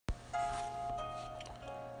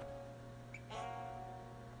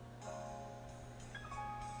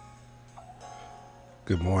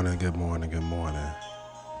Good morning, good morning, good morning.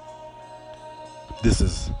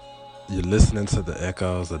 You're listening to the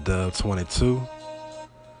echoes of Dub 22.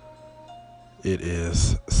 It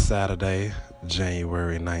is Saturday,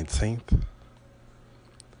 January 19th.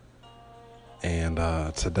 And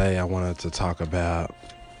today I wanted to talk about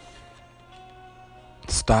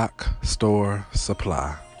stock, store,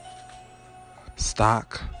 supply.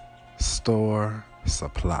 Stock, store,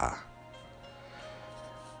 supply.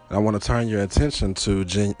 And I want to turn your attention to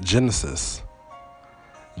Genesis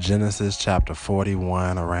chapter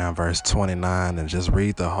 41 around verse 29, and just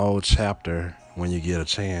read the whole chapter when you get a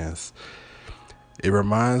chance. It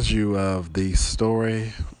reminds you of the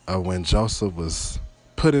story of when Joseph was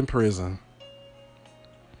put in prison.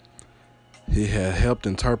 He had helped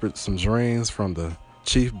interpret some dreams from the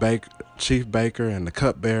chief baker and the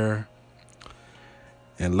cupbearer.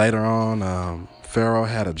 And later on, Pharaoh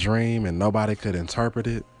had a dream and nobody could interpret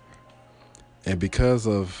it. And because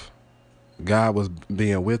of God was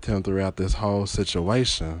being with him throughout this whole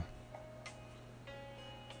situation,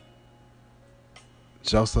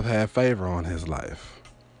 Joseph had favor on his life.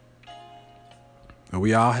 And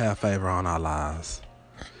we all have favor on our lives.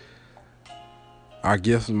 Our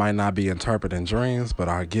gifts might not be interpreting dreams, but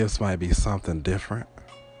our gifts might be something different.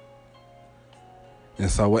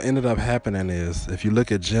 And so what ended up happening is, if you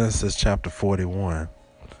look at Genesis chapter 41,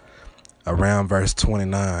 around verse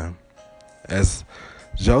 29, as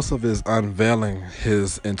Joseph is unveiling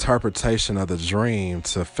his interpretation of the dream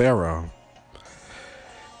to Pharaoh,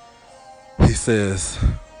 he says,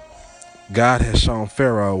 God has shown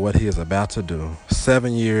Pharaoh what he is about to do.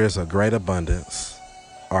 7 years of great abundance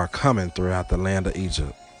are coming throughout the land of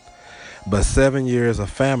Egypt, but 7 years of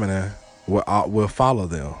famine will follow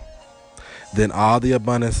them. Then all the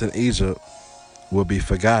abundance in Egypt will be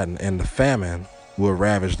forgotten, and the famine will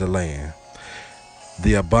ravage the land.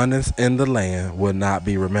 The abundance in the land will not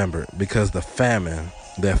be remembered, because the famine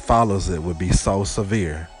that follows it would be so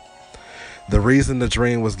severe. The reason the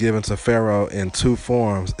dream was given to Pharaoh in two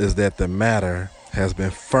forms is that the matter has been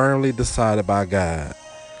firmly decided by God,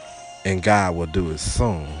 and God will do it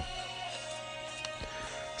soon.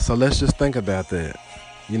 So let's just think about that.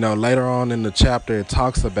 Later on in the chapter, it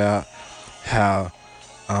talks about how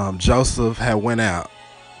Joseph had went out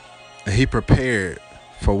and he prepared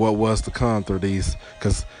for what was to come through these,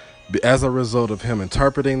 because as a result of him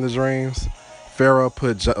interpreting the dreams, Pharaoh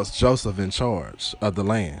put Joseph in charge of the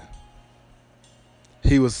land.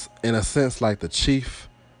 He was, in a sense, like the chief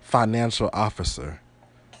financial officer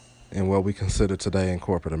in what we consider today in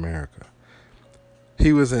corporate America.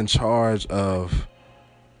 He was in charge of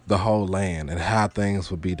the whole land and how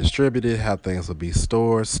things would be distributed, how things would be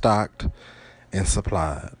stored, stocked, and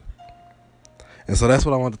supplied. And so that's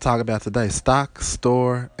what I want to talk about today: stock,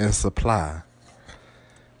 store, and supply.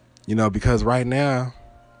 Because right now,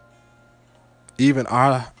 even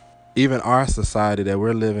our society that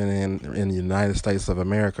we're living in the United States of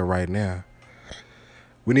America right now,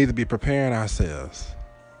 we need to be preparing ourselves.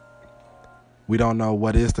 We don't know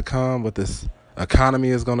what is to come, what this economy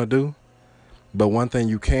is going to do. But one thing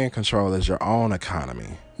you can control is your own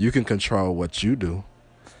economy. You can control what you do.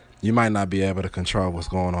 You might not be able to control what's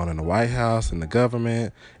going on in the White House, in the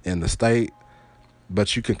government, in the state,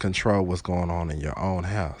 but you can control what's going on in your own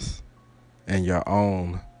house, in your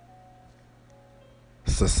own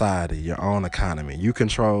society, your own economy. You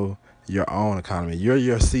control your own economy. You're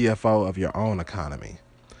your CFO of your own economy.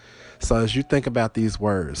 So as you think about these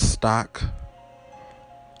words, stock,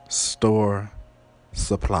 store,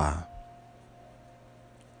 supply,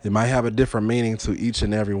 it might have a different meaning to each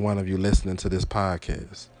and every one of you listening to this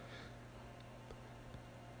podcast.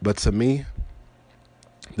 But to me,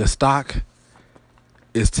 the stock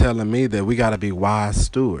is telling me that we got to be wise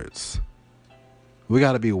stewards. We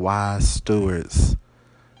got to be wise stewards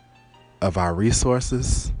of our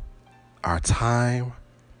resources, our time,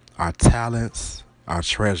 our talents, our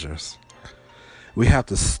treasures. We have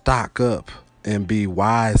to stock up and be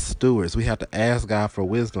wise stewards. We have to ask God for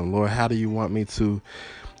wisdom. Lord, how do you want me to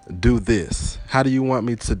do this? How do you want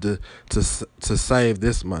me to save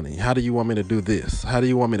this money? How do you want me to do this? How do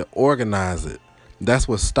you want me to organize it? That's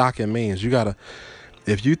what stocking means.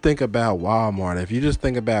 If you think about Walmart, if you just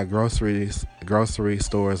think about grocery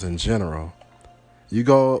stores in general, you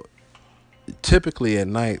go, typically at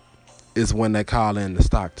night is when they call in the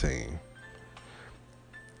stock team.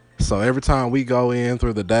 So every time we go in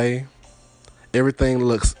through the day, everything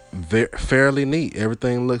looks fairly neat.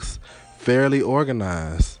 Everything looks fairly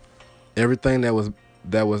organized. Everything that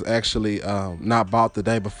was actually not bought the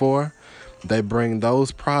day before, they bring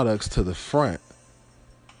those products to the front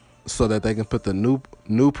so that they can put the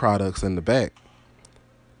new products in the back.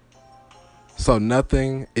 So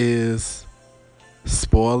nothing is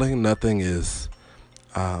spoiling, nothing is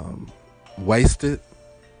wasted.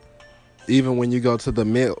 Even when you go to the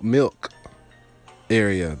milk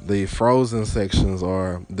area, the frozen sections,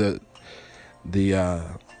 or the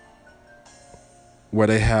where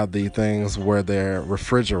they have the things where they're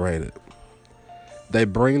refrigerated, they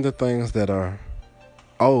bring the things that are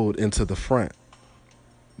old into the front.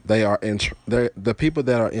 They are the people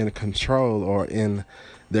that are in control, or in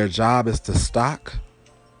their job is to stock.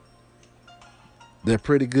 They're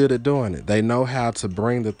pretty good at doing it. They know how to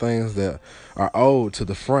bring the things that are old to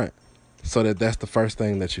the front, so that that's the first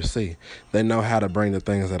thing that you see. They know how to bring the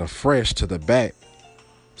things that are fresh to the back,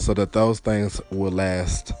 so that those things will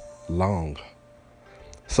last long.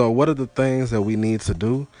 So what are the things that we need to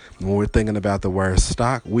do when we're thinking about the word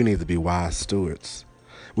stock? We need to be wise stewards.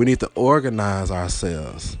 We need to organize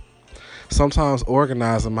ourselves. Sometimes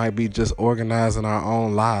organizing might be just organizing our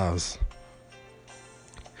own lives.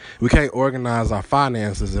 We can't organize our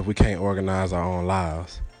finances if we can't organize our own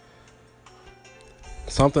lives.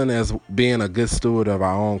 Something as being a good steward of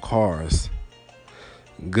our own cars,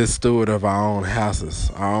 good steward of our own houses,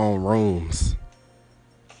 our own rooms,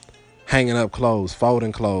 hanging up clothes,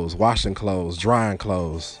 folding clothes, washing clothes, drying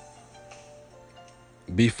clothes.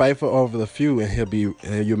 Be faithful over the few, and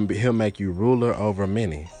he'll make you ruler over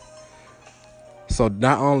many. So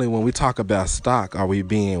not only when we talk about stock are we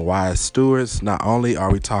being wise stewards, not only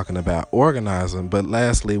are we talking about organizing, but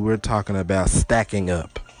lastly, we're talking about stacking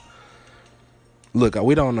up. Look,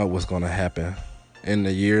 we don't know what's going to happen in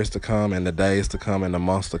the years to come, and the days to come, and the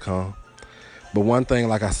months to come. But one thing,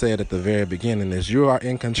 like I said at the very beginning, is you are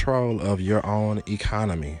in control of your own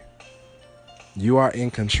economy. You are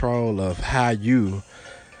in control of how you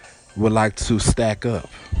would like to stack up.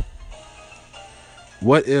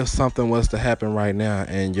 What if something was to happen right now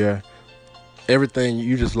and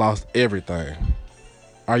you just lost everything?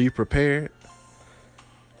 Are you prepared?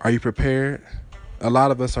 Are you prepared? A lot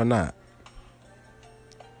of us are not.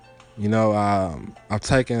 I've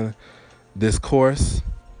taken this course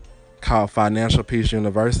called Financial Peace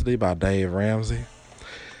University by Dave Ramsey.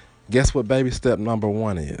 Guess what baby step number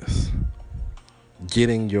 1 is?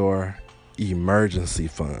 Getting your emergency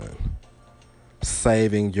fund.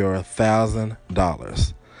 Saving your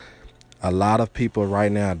 $1,000. A lot of people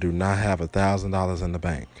right now do not have $1,000 in the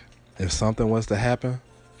bank. If something was to happen,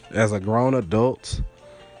 as a grown adult,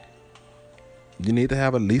 you need to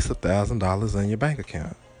have at least $1,000 in your bank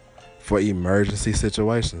account for emergency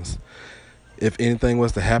situations. If anything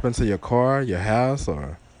was to happen to your car, your house,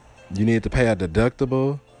 or you need to pay a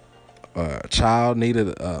deductible, or a child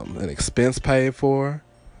needed an expense paid for,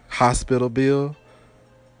 hospital bill,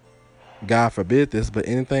 God forbid this, but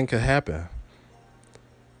anything could happen.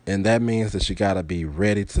 And that means that you got to be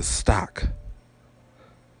ready to stock.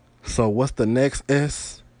 So what's the next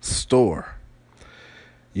S? Store.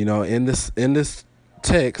 In this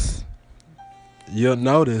text, you'll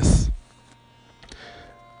notice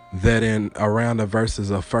that in around the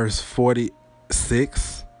verses of verse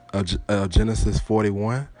 46 of Genesis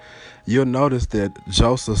 41, you'll notice that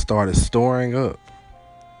Joseph started storing up.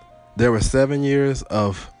 There were 7 years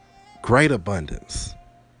of great abundance.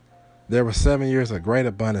 There were 7 years of great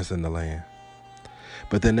abundance in the land.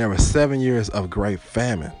 But then there were 7 years of great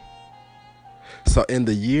famine. So in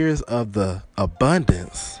the years of the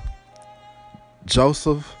abundance,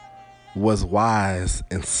 Joseph was wise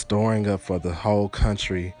in storing up for the whole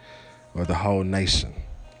country, or the whole nation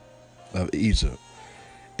of Egypt.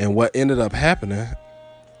 And what ended up happening,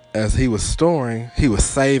 as he was storing, he was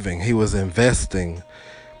saving, he was investing,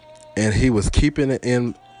 and he was keeping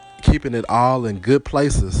it all in good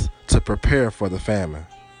places to prepare for the famine.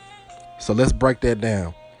 So let's break that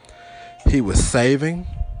down. He was saving,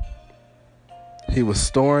 he was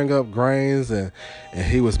storing up grains, and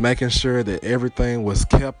he was making sure that everything was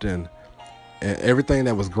kept in, and everything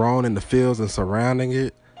that was grown in the fields and surrounding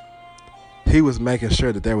it, he was making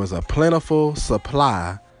sure that there was a plentiful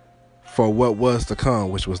supply for what was to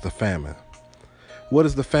come, which was the famine. What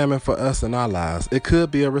is the famine for us in our lives? It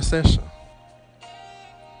could be a recession.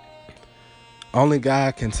 Only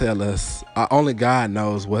God can tell us, only God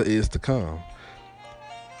knows what is to come.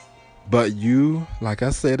 But you, like I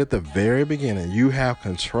said at the very beginning, you have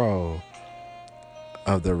control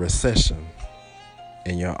of the recession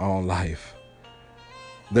in your own life.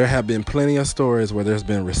 There have been plenty of stories where there's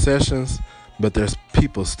been recessions, but there's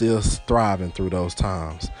people still thriving through those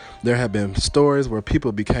times. There have been stories where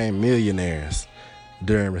people became millionaires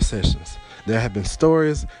during recessions. There have been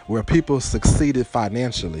stories where people succeeded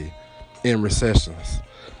financially in recessions.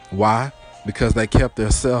 Why? Because they kept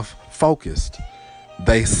themselves focused.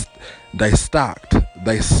 They stocked.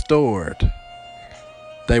 They stored.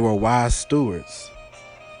 They were wise stewards.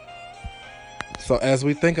 So as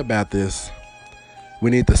we think about this, we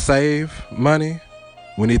need to save money.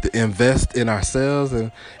 We need to invest in ourselves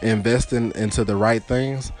and invest into the right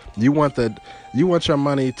things. You want your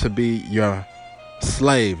money to be your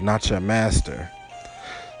slave, not your master.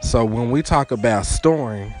 So when we talk about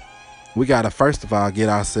storing, we got to first of all get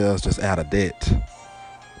ourselves just out of debt.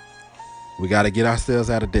 We got to get ourselves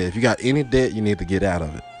out of debt. If you got any debt, you need to get out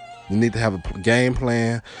of it. You need to have a game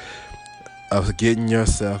plan of getting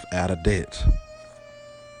yourself out of debt.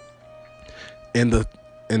 In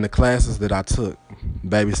the classes that I took,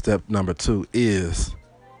 baby step number 2 is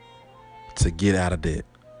to get out of debt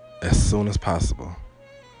as soon as possible.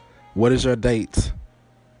 What is your date?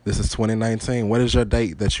 This is 2019. What is your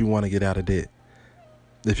date that you want to get out of debt?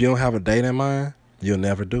 If you don't have a date in mind, you'll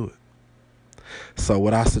never do it. So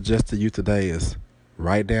what I suggest to you today is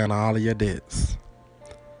write down all of your debts,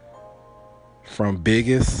 from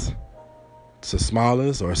biggest to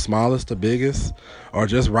smallest, or smallest to biggest, or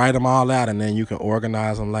just write them all out and then you can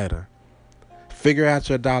organize them later. Figure out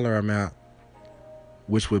your dollar amount,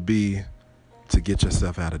 which would be to get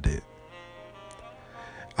yourself out of debt.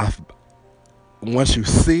 Once you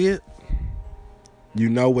see it, you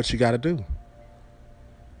know what you got to do.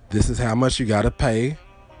 This is how much you got to pay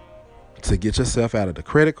to get yourself out of the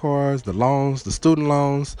credit cards, the loans, the student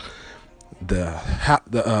loans,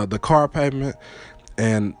 the car payment.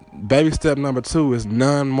 And baby step number 2 is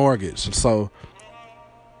non-mortgage. So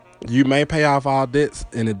you may pay off all debts,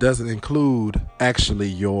 and it doesn't include actually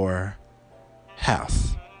your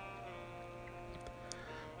house.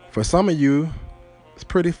 For some of you, it's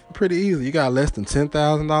pretty easy. You got less than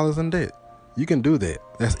 $10,000 in debt. You can do that.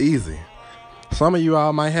 That's easy. Some of you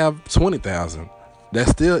all might have $20,000. That's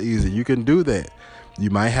still easy. You can do that. You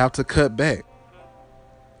might have to cut back.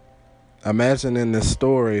 Imagine in this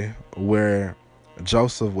story where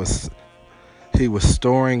Joseph was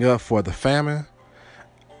storing up for the famine.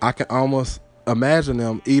 I can almost imagine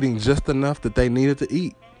them eating just enough that they needed to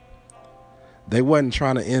eat. They wasn't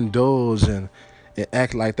trying to indulge and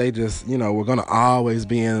act like they just, were going to always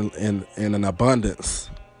be in an abundance.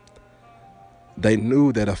 They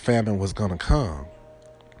knew that a famine was going to come.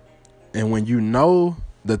 And when you know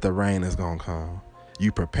that the rain is going to come,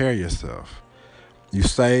 you prepare yourself. You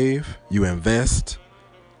save, you invest,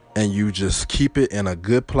 and you just keep it in a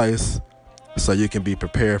good place so you can be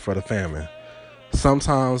prepared for the famine.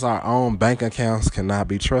 Sometimes our own bank accounts cannot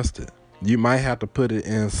be trusted. You might have to put it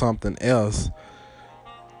in something else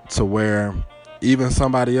to where even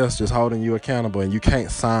somebody else just holding you accountable, and you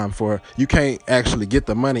can't you can't actually get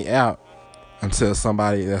the money out until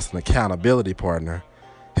somebody that's an accountability partner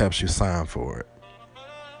helps you sign for it.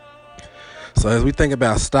 So as we think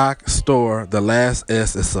about stock, store, the last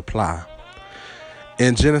S is supply.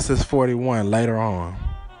 In Genesis 41, later on,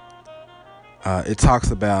 it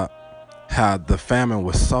talks about how the famine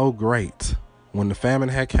was so great when the famine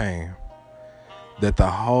had came that the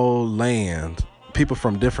whole land, people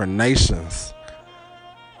from different nations,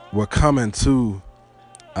 were coming to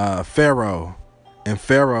Pharaoh. And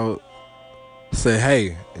Pharaoh said,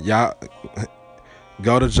 hey, y'all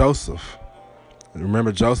go to Joseph.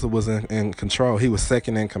 Remember, Joseph was in control. He was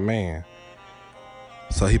second in command.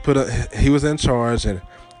 So he was in charge, and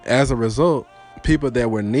as a result, people that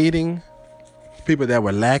were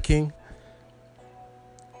lacking,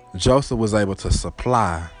 Joseph was able to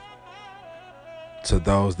supply to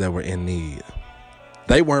those that were in need.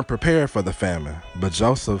 They weren't prepared for the famine, but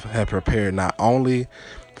Joseph had prepared not only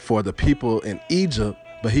for the people in Egypt,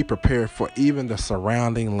 but he prepared for even the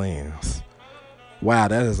surrounding lands. Wow,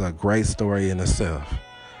 that is a great story in itself.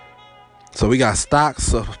 So we got stock,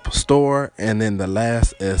 store, and then the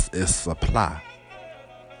last S is supply.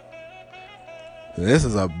 This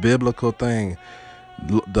is a biblical thing.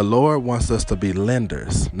 The Lord wants us to be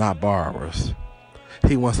lenders, not borrowers.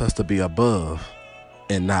 He wants us to be above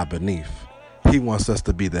and not beneath. He wants us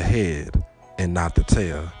to be the head and not the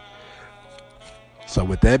tail. So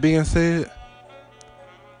with that being said,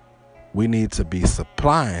 we need to be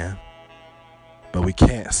supplying, but we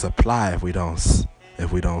can't supply if we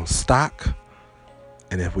don't stock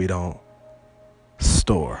and if we don't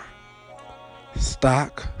store.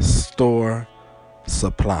 Stock, store,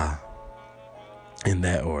 supply, in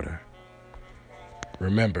that order.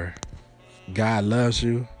 Remember, God loves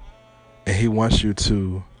you, and He wants you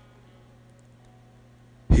to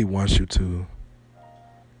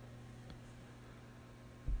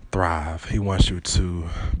thrive. He wants you to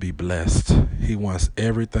be blessed. He wants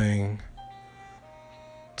everything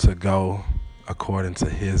to go according to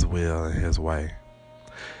His will and His way.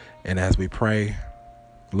 And as we pray,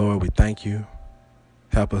 Lord, we thank you.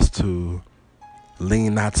 Help us to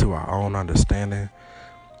lean not to our own understanding,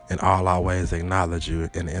 in all our ways acknowledge you,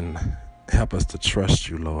 and help us to trust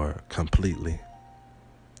you, Lord, completely.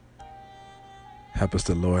 Help us,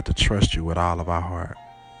 Lord, to trust you with all of our heart.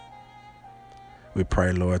 We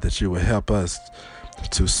pray, Lord, that you will help us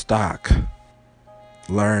to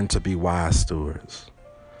learn to be wise stewards.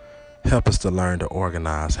 Help us to learn to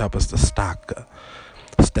organize. Help us to stack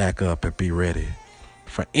up and be ready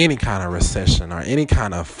for any kind of recession or any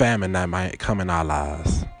kind of famine that might come in our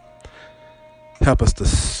lives. Help us to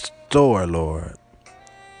store, Lord.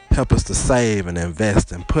 Help us to save and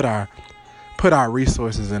invest and put our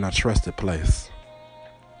resources in a trusted place.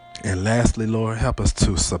 And lastly, Lord, help us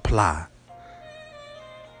to supply.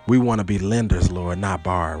 We want to be lenders, Lord, not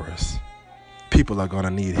borrowers. People are going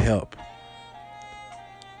to need help.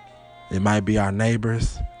 It might be our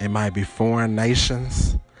neighbors. It might be foreign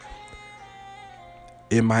nations.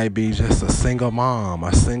 It might be just a single mom,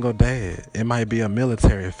 a single dad. It might be a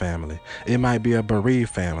military family. It might be a bereaved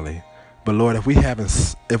family. But Lord, if we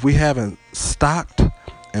haven't stocked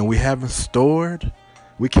and we haven't stored,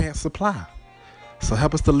 we can't supply. So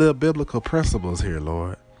help us to live biblical principles here,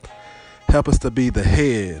 Lord. Help us to be the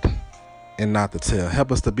head and not the tail.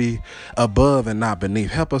 Help us to be above and not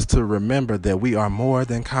beneath. Help us to remember that we are more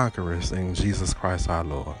than conquerors in Jesus Christ our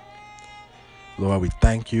Lord. Lord, we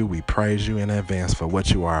thank you. We praise you in advance for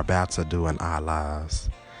what you are about to do in our lives.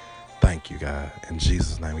 Thank you, God. In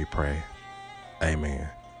Jesus' name we pray. Amen.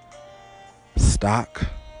 Stock,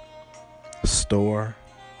 store,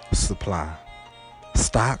 supply.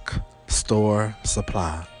 Stock, store,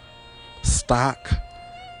 supply. Stock,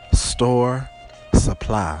 store,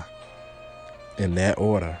 supply. In that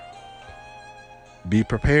order. Be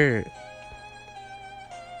prepared.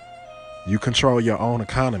 You control your own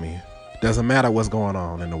economy. Doesn't matter what's going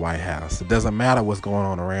on in the White House. It doesn't matter what's going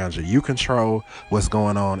on around you. You control what's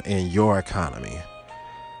going on in your economy.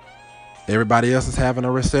 Everybody else is having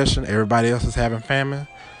a recession. Everybody else is having famine.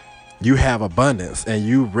 You have abundance, and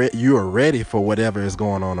you are ready for whatever is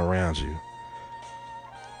going on around you.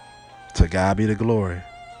 To God be the glory.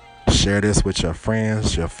 Share this with your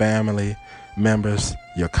friends, your family members,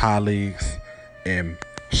 your colleagues, and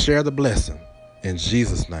share the blessing. In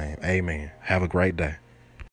Jesus' name, amen. Have a great day.